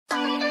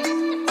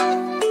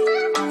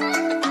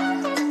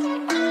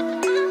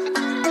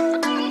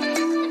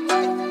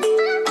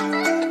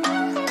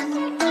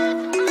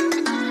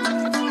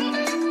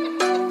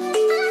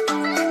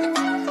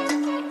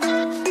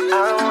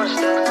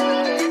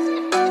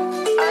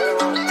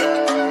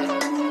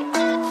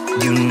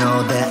You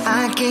know that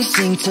I can't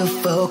seem to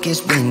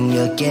focus when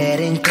you're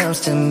getting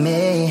close to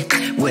me.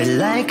 We're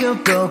like a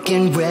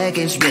broken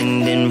record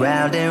spinning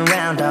round and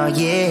round all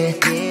year.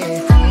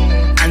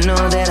 I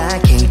know that I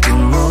can do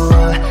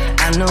more,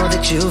 I know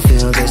that you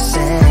feel the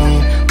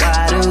same.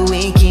 Why do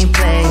we keep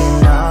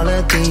playing all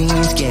of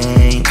these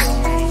games?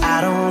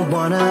 I don't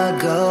wanna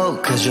go,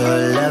 cause your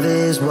love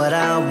is what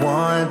I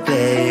want,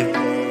 babe.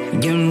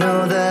 You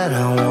know that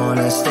I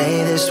wanna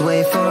stay this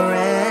way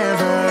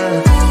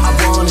forever. I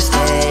wanna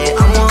stay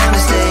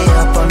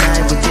up all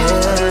night with you.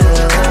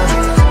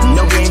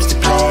 No games to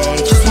play,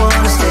 just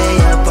wanna stay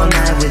up all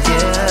night with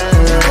you.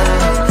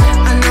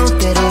 I know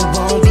that it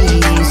won't be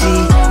easy,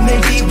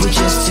 maybe we're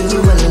just too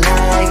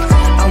alike.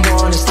 I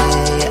wanna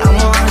stay up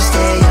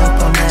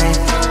all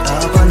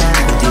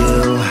night with you.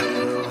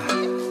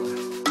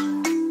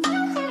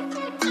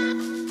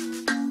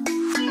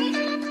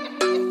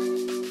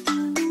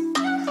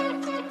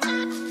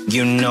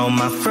 You know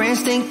my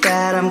friends think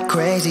that I'm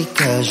crazy,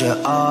 cause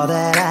you're all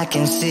that I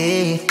can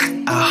see.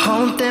 I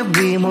hope that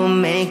we will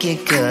make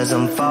it, cause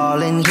I'm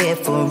falling here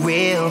for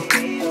real.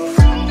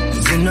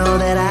 You know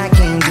that I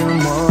can do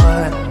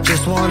more,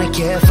 just wanna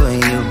care for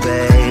you,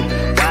 babe.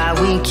 Why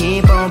we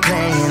keep on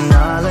playing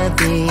all of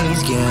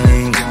these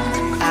games?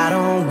 I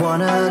don't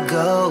wanna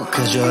go,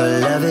 cause your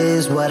love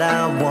is what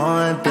I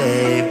want,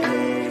 babe.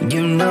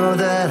 You know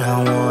that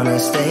I wanna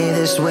stay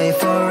this way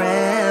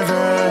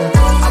forever.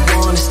 I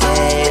wanna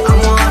stay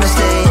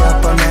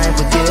up all night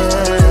with you.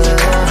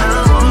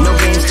 No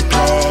games to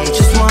play,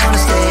 just wanna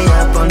stay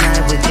up all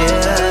night with you.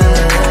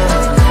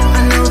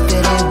 I know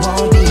that it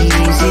won't be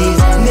easy,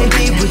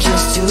 maybe we're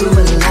just too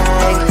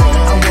alike.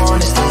 I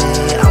wanna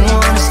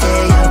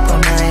stay up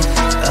all night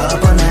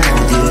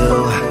with you.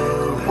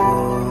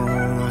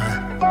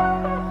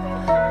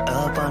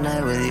 Up all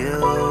night with you.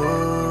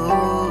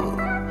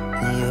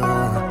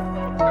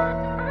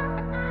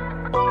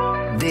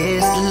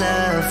 This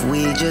love,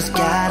 we just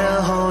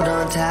gotta hold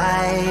on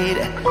tight,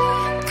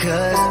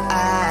 cause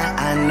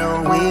I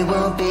know we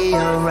will be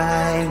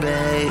alright,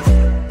 babe.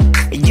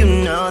 You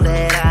know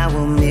that I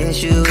will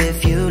miss you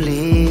if you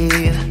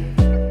leave,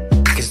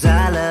 cause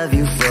I love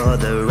you for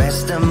the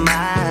rest of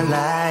my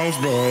life,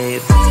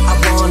 babe. I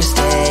wanna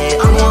stay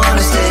up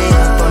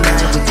all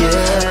night with you.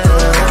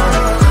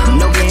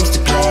 No games to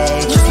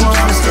play, just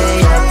wanna stay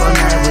up all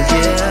night with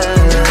you.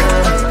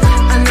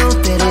 I know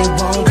that it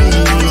won't be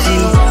easy,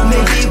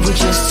 maybe we're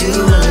just too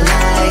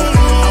alike.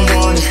 I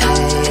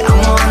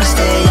wanna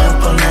stay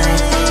up all night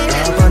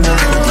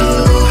with you.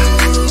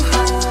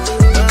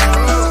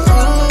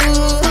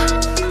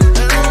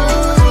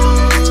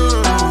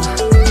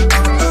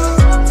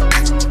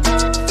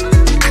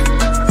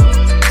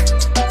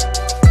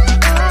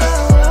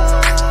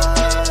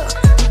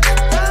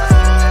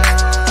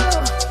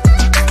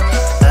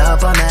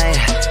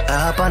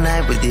 Up all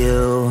night with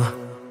you.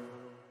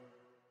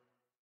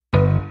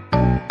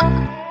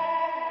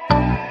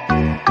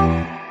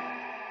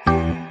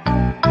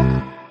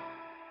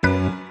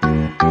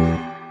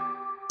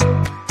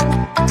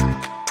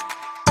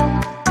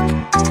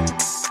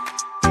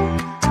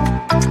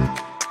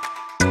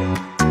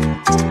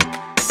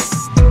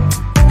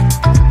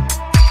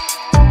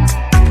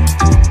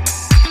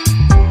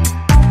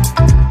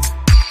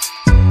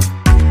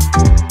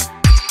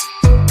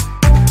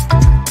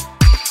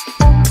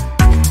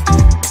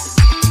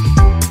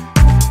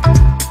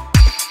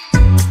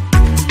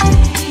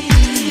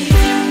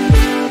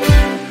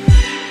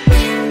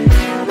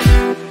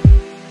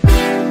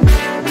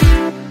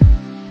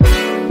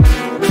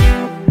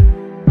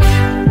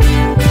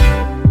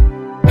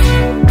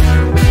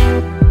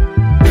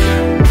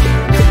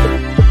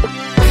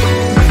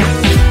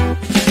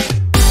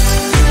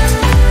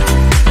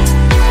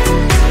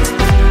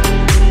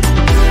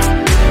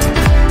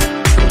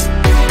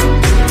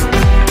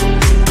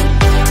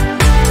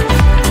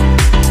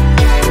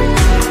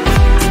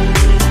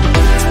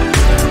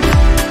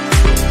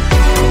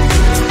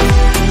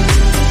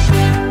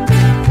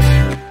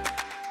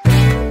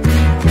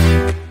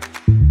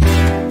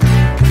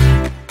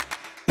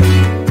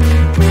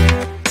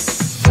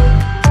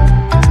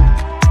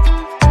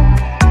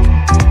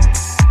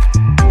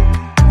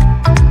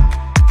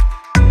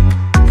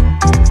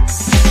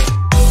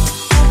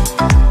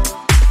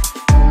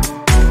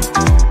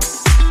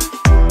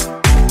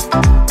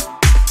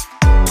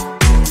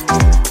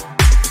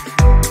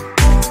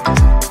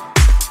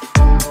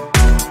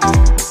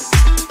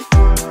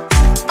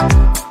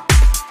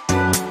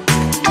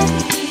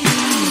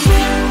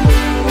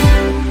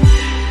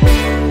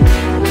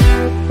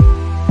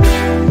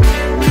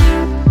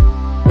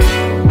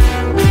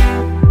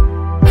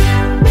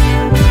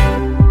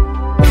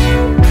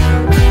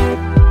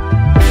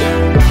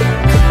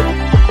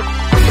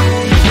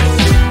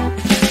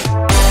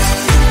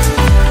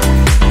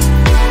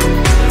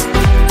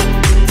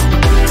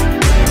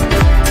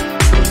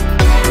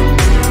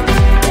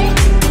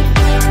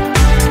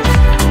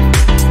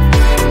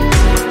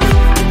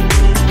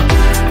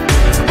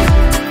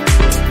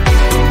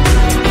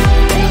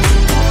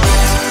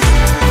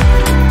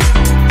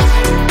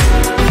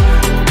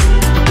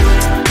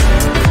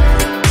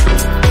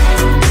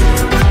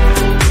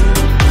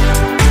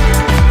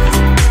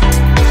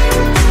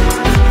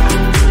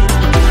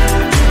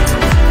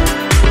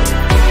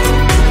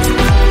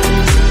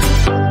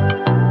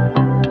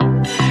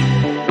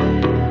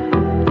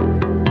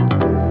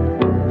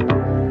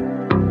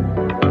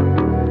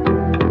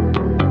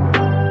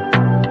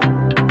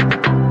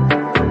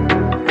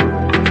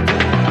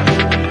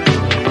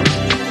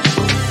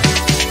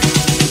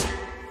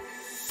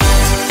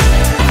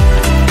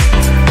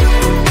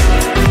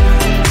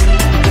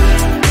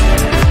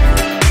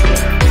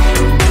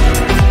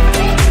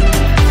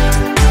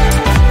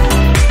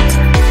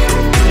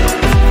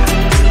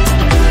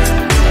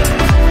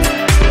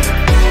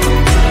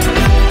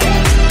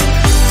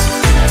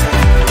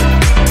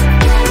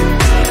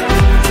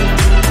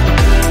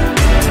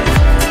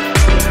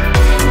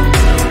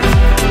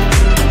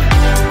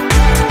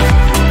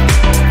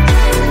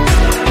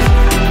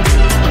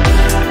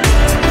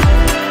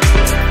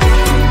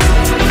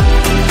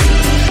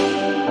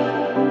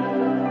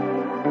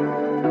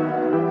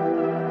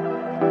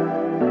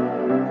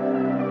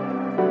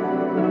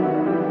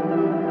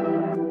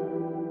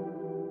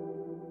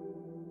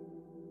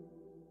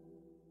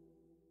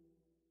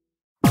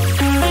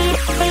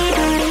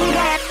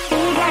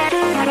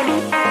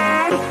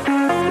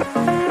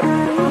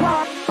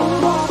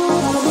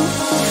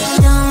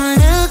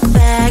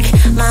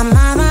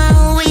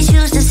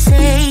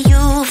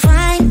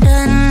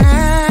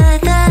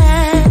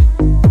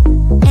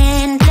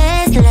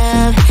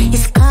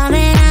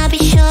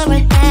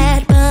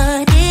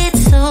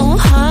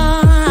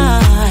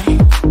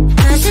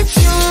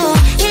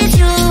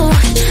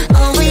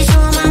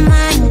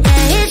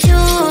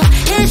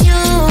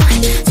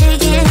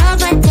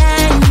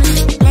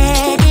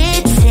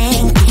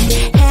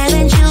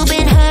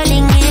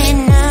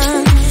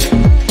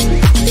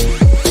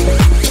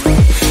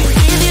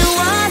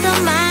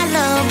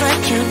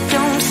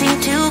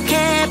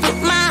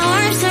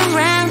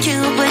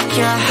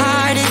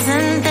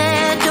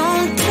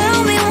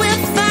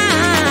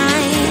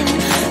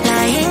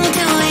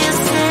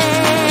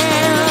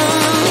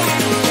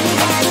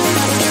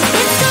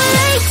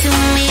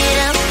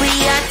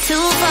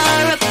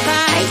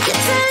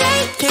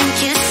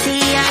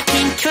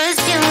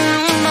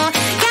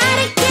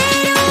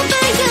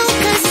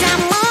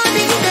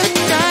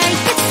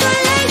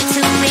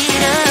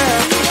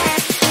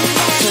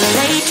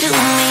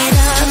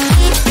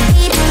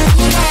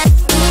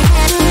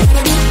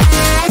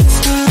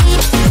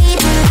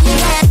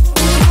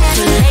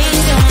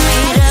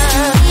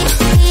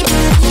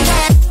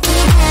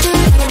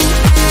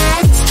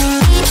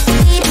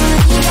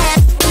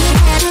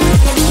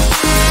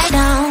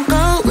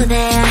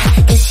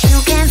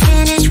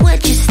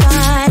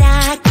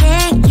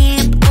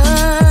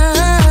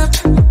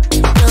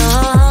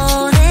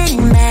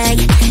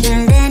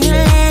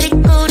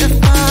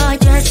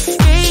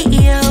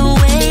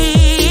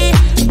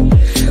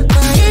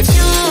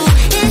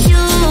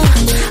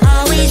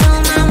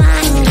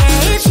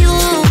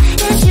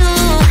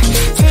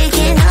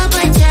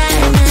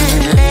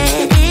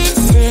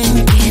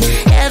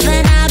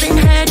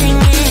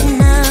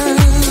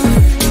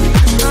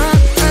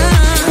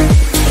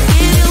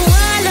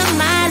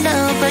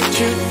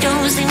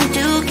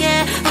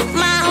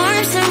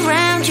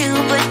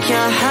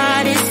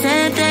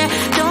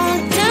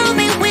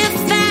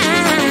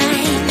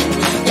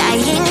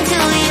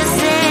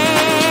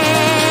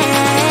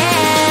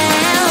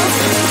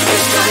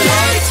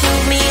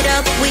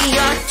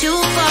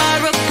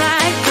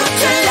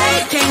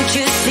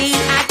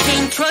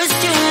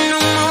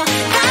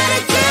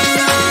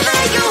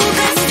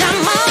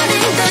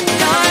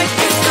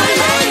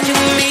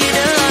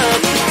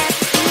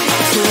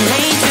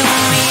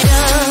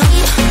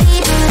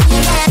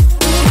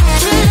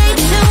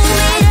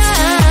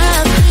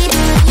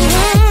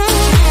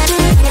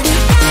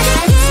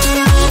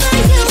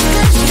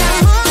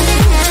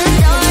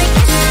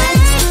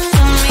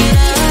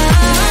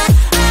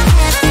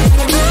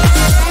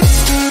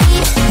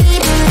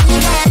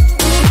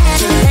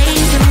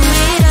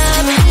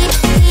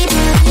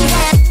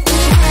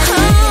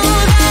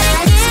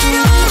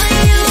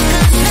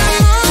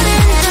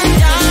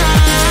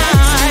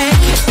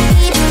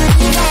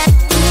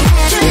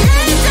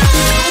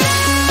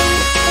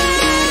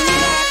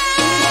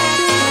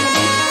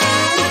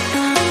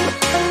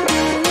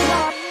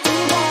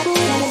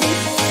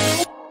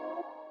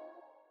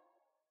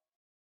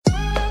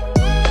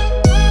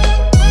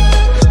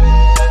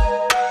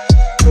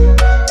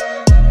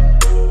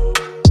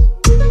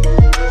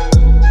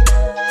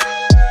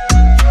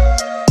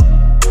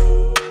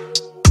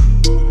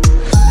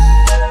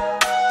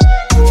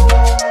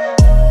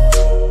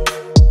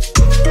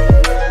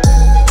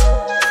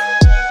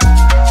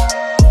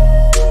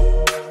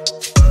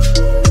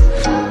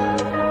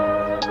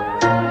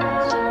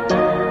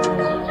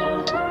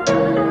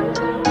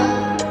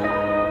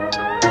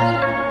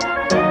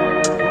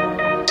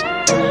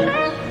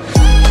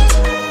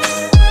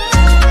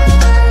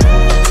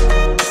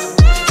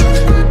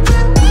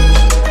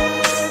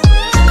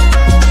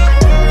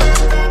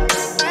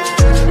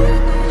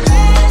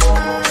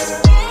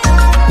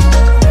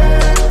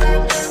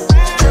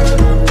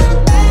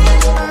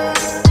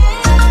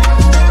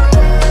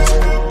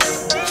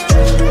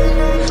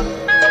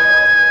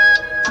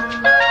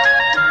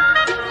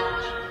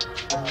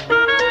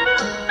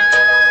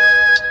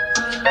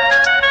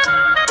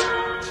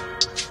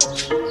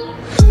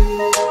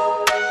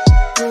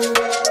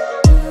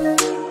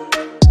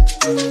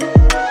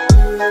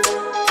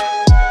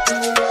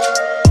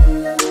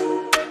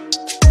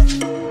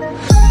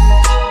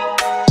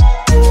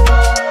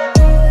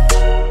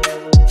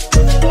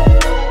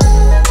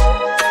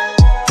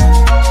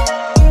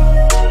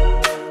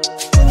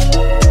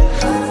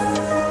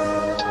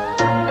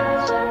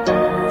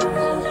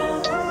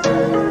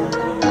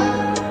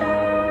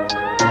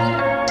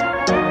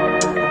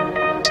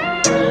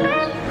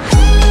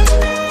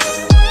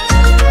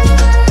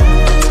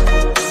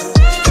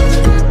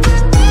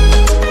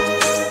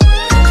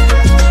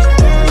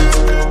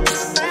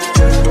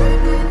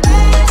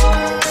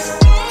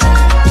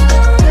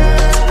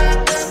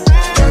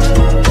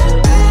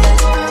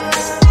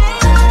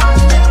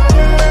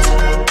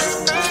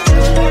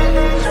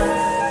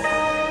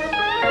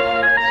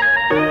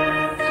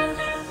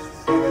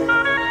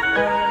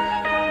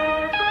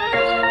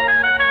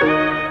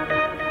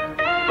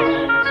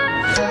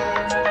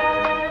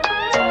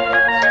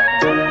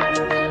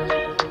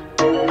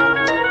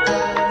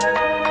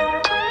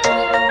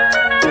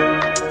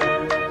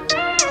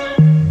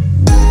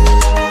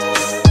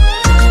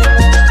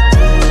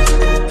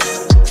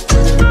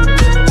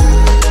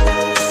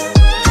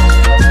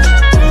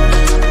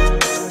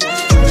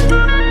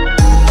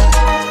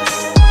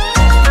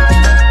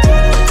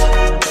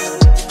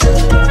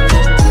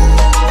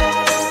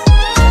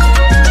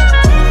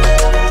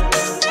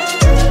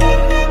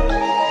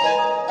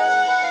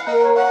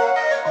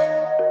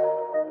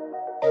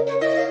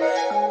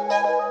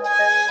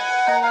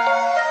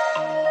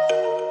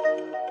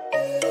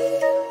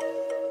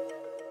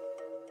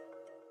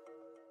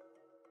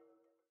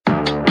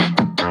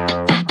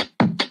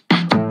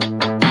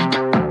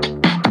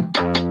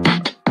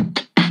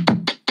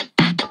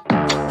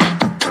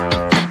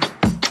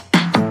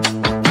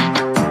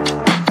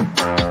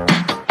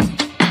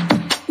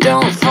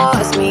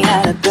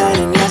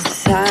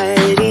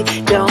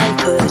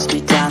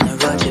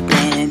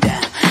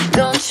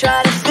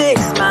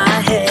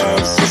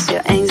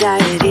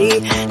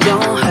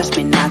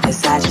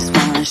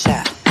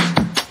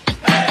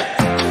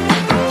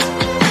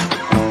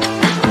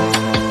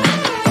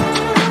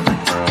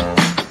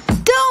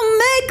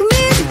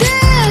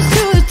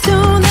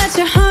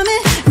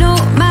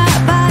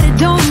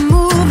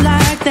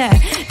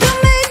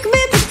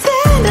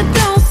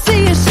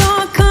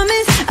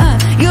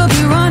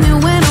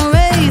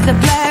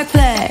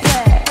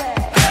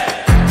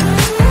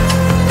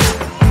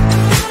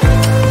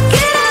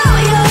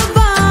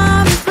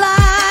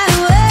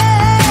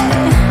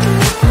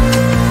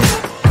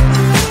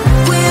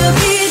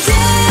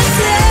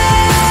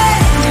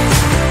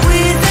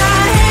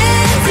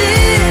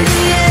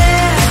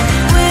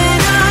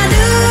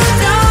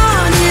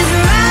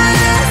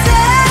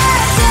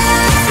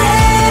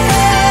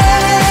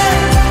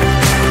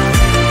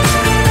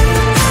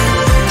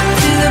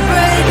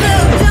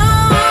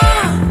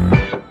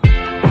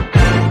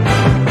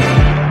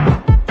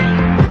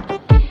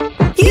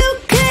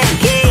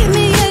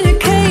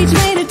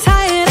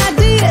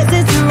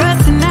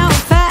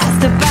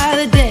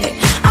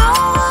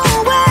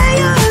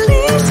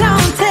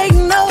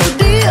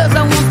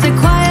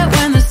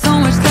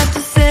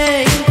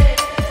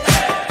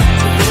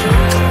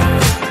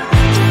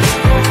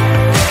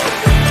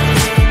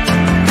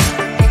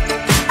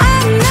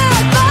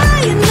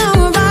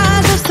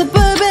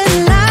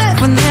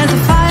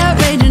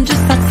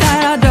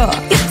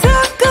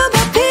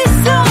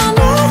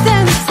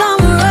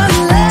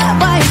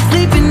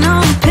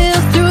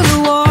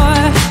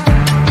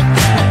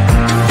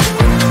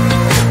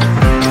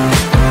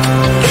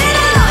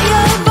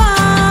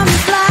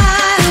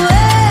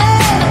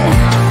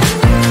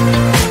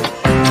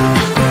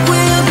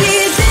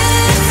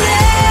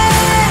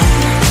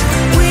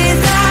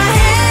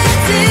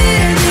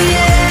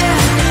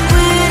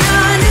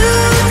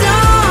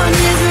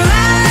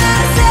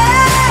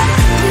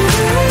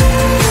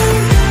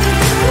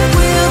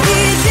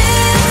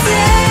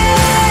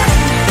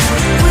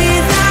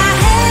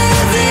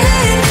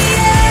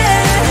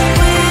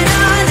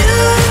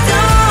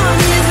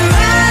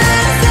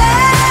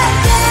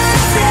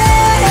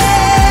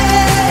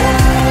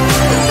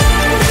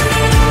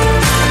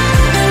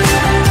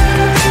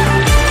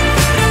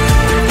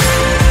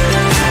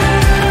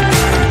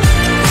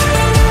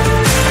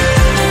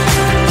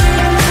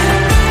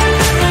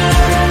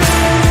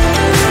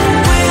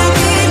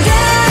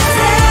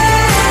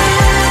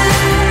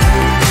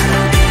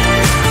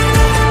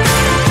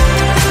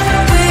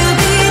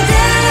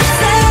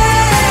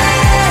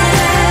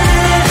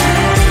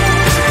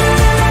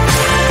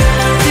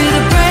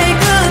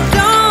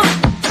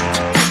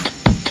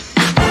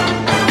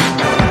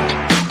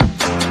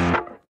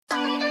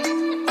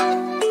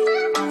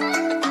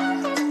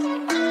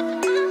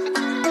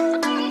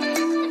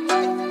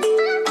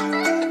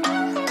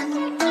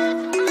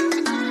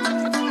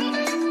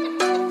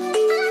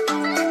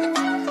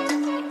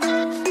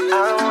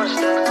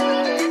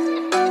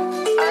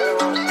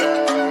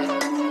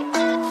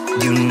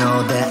 You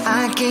know that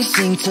I can't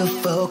seem to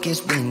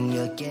focus when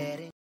you're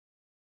getting